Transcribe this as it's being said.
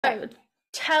So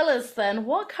tell us then,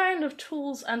 what kind of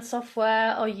tools and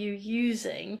software are you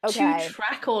using to Okay.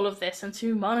 track all of this and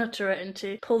to monitor it and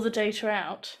to pull the data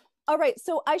out? All right.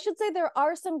 So I should say there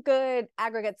are some good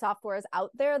aggregate softwares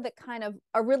out there that kind of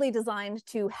are really designed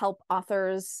to help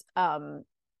authors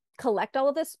collect all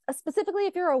of this, specifically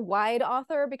if you're a wide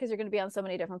author, because you're going to be on so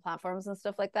many different platforms and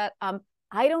stuff like that.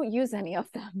 I don't use any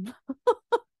of them.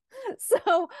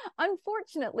 So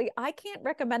unfortunately, I can't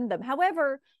recommend them.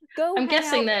 However, go I'm hang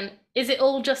guessing out. then, is it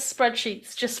all just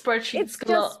spreadsheets? Just spreadsheets It's just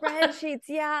galore? spreadsheets.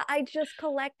 Yeah, I just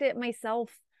collect it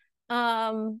myself.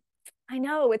 Um, I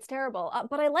know it's terrible,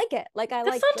 but I like it. Like I That's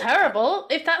like not the terrible.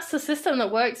 If that's the system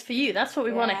that works for you, that's what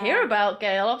we want to hear yeah. about,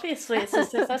 Gail. Obviously, it's a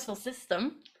successful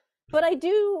system. But I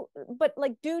do, but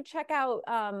like do check out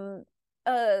uh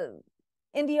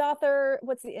indie author.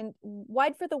 What's the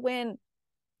Wide for the Win,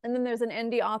 and then there's an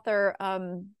indie author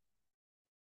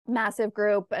massive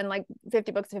group and like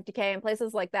 50 books 50K and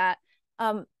places like that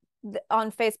on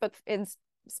Facebook in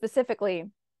specifically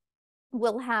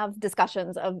will have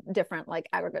discussions of different like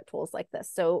aggregate tools like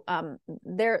this. So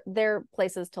they're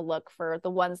places to look for the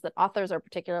ones that authors are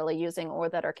particularly using or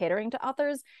that are catering to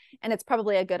authors. And it's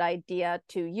probably a good idea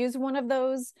to use one of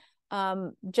those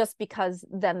just because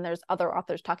then there's other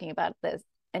authors talking about this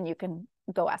and you can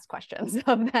go ask questions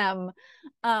of them.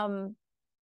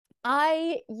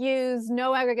 I use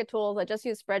no aggregate tools. I just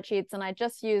use spreadsheets and I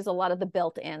just use a lot of the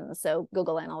built-in, so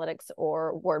Google Analytics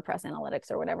or WordPress Analytics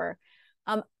or whatever.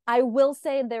 I will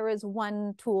say there is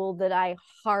one tool that I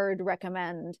hard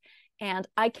recommend, and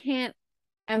I can't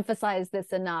emphasize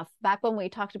this enough. Back when we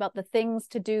talked about the things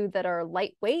to do that are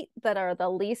lightweight, that are the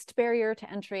least barrier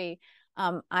to entry,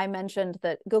 I mentioned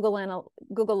that Google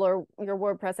or your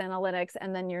WordPress Analytics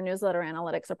and then your newsletter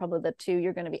analytics are probably the two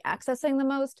you're going to be accessing the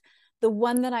most. The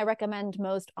one that I recommend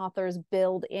most authors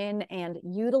build in and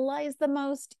utilize the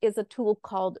most is a tool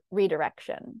called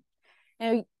redirection.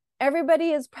 Now,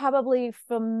 everybody is probably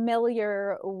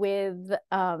familiar with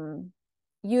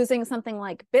using something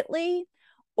like Bitly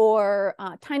or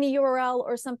tinyURL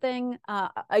or something,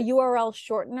 a URL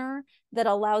shortener that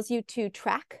allows you to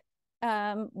track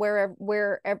where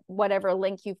whatever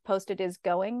link you've posted is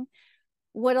going.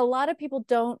 What a lot of people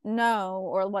don't know,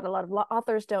 or what a lot of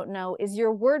authors don't know, is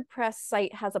your WordPress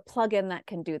site has a plugin that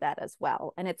can do that as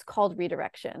well, and it's called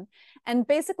redirection. And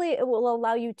basically, it will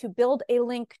allow you to build a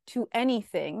link to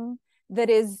anything that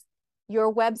is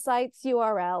your website's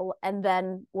URL and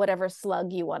then whatever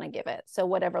slug you want to give it. So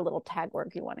whatever little tag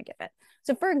word you want to give it.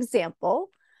 So for example,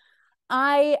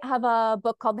 I have a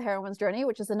book called The Heroine's Journey,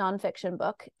 which is a nonfiction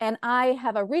book, and I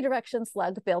have a redirection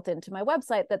slug built into my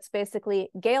website that's basically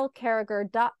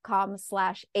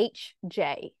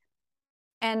gailcarriger.com/HJ.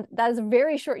 And that is a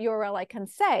very short URL I can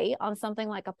say on something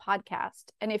like a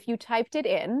podcast. And if you typed it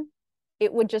in,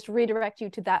 it would just redirect you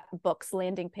to that book's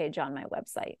landing page on my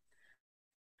website.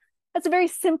 That's a very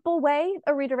simple way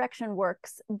a redirection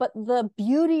works, but the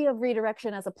beauty of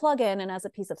redirection as a plugin and as a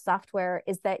piece of software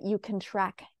is that you can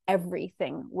track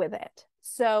everything with it.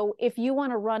 So if you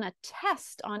want to run a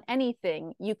test on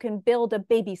anything, you can build a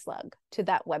baby slug to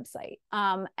that website.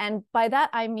 And by that,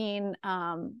 I mean,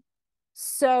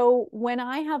 so when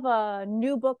I have a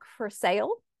new book for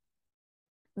sale,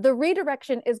 the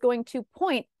redirection is going to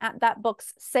point at that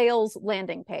book's sales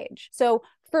landing page. So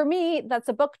for me, that's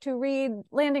a book to read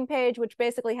landing page, which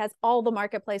basically has all the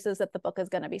marketplaces that the book is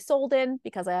going to be sold in,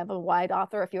 because I have a wide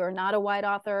author. If you are not a wide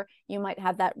author, you might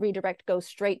have that redirect go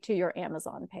straight to your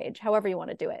Amazon page, however you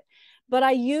want to do it. But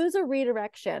I use a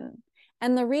redirection,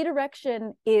 and the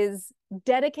redirection is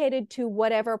dedicated to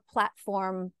whatever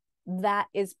platform that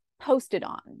is posted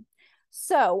on.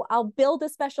 So I'll build a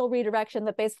special redirection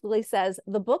that basically says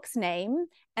the book's name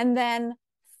and then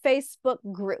Facebook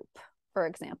group, for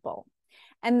example.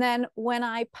 And then when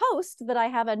I post that I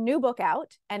have a new book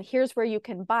out and here's where you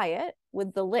can buy it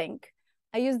with the link,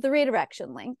 I use the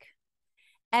redirection link.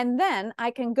 And then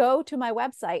I can go to my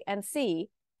website and see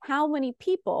how many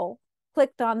people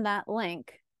clicked on that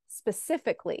link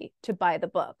specifically to buy the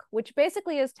book, which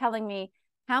basically is telling me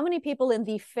how many people in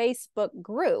the Facebook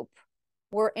group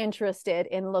were interested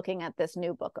in looking at this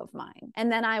new book of mine. And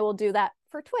then I will do that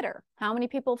for Twitter. How many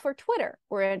people for Twitter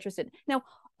were interested? Now,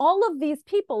 all of these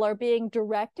people are being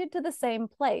directed to the same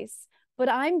place, but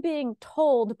I'm being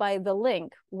told by the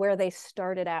link where they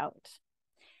started out.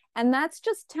 And that's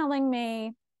just telling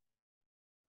me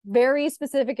very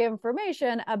specific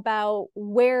information about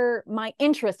where my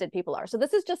interested people are. So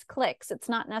this is just clicks. It's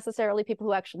not necessarily people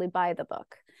who actually buy the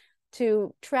book.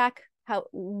 To track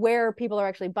where people are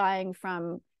actually buying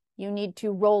from, you need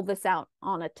to roll this out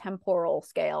on a temporal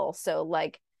scale. So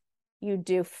like you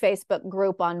do Facebook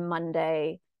group on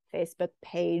Monday, Facebook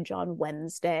page on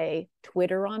Wednesday,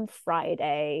 Twitter on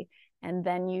Friday, and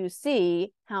then you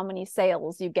see how many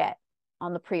sales you get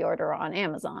on the pre-order on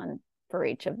Amazon for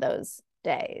each of those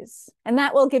days. And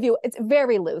that will give you, it's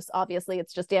very loose. Obviously,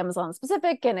 it's just Amazon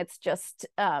specific, and it's just,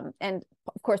 and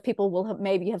of course, people will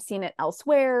maybe have seen it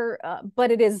elsewhere,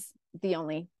 but it is the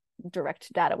only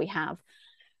direct data we have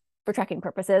for tracking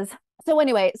purposes. So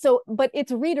anyway, but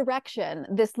it's redirection,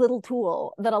 this little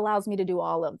tool that allows me to do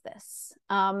all of this.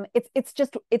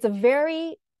 It's a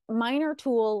very minor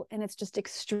tool, and it's just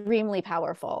extremely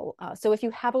powerful. So if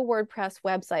you have a WordPress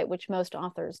website, which most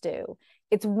authors do,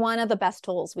 it's one of the best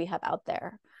tools we have out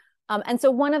there. And so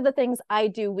one of the things I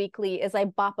do weekly is I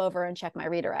bop over and check my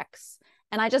redirects,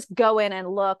 and I just go in and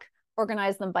look,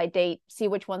 organize them by date, see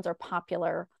which ones are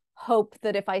popular, hope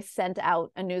that if I sent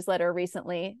out a newsletter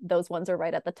recently, those ones are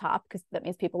right at the top, because that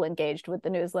means people engaged with the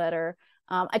newsletter.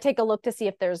 I take a look to see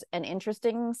if there's an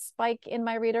interesting spike in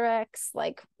my redirects,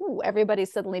 like, ooh,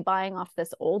 everybody's suddenly buying off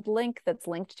this old link that's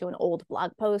linked to an old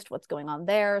blog post. What's going on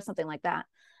there? Something like that.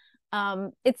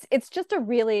 It's just a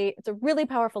really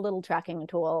powerful little tracking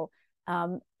tool.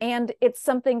 And it's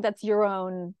something that's your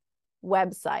own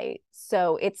website.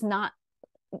 So it's not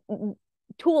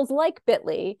tools like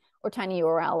Bitly or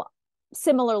TinyURL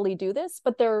similarly do this,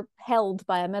 but they're held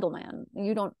by a middleman.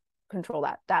 You don't control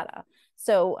that data.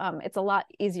 So it's a lot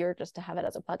easier just to have it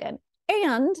as a plugin.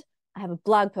 And I have a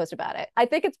blog post about it. I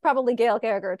think it's probably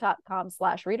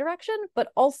gailcarriger.com/redirection, but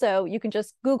also you can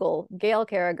just Google Gail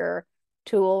Carriger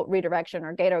tool redirection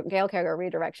or Gail Carriger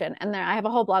redirection. And then I have a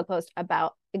whole blog post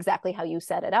about exactly how you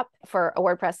set it up for a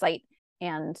WordPress site,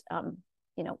 and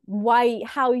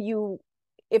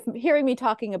if hearing me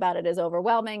talking about it is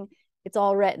overwhelming, it's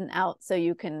all written out so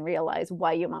you can realize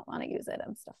why you might want to use it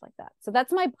and stuff like that. So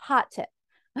that's my hot tip.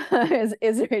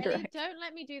 is redirect. Don't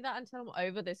let me do that until I'm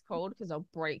over this cold, because I'll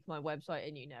break my website,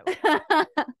 and you know it.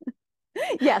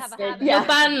 Yes, you're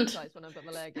banned. When I've got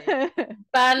the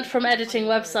Banned from editing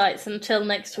websites until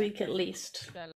next week at least.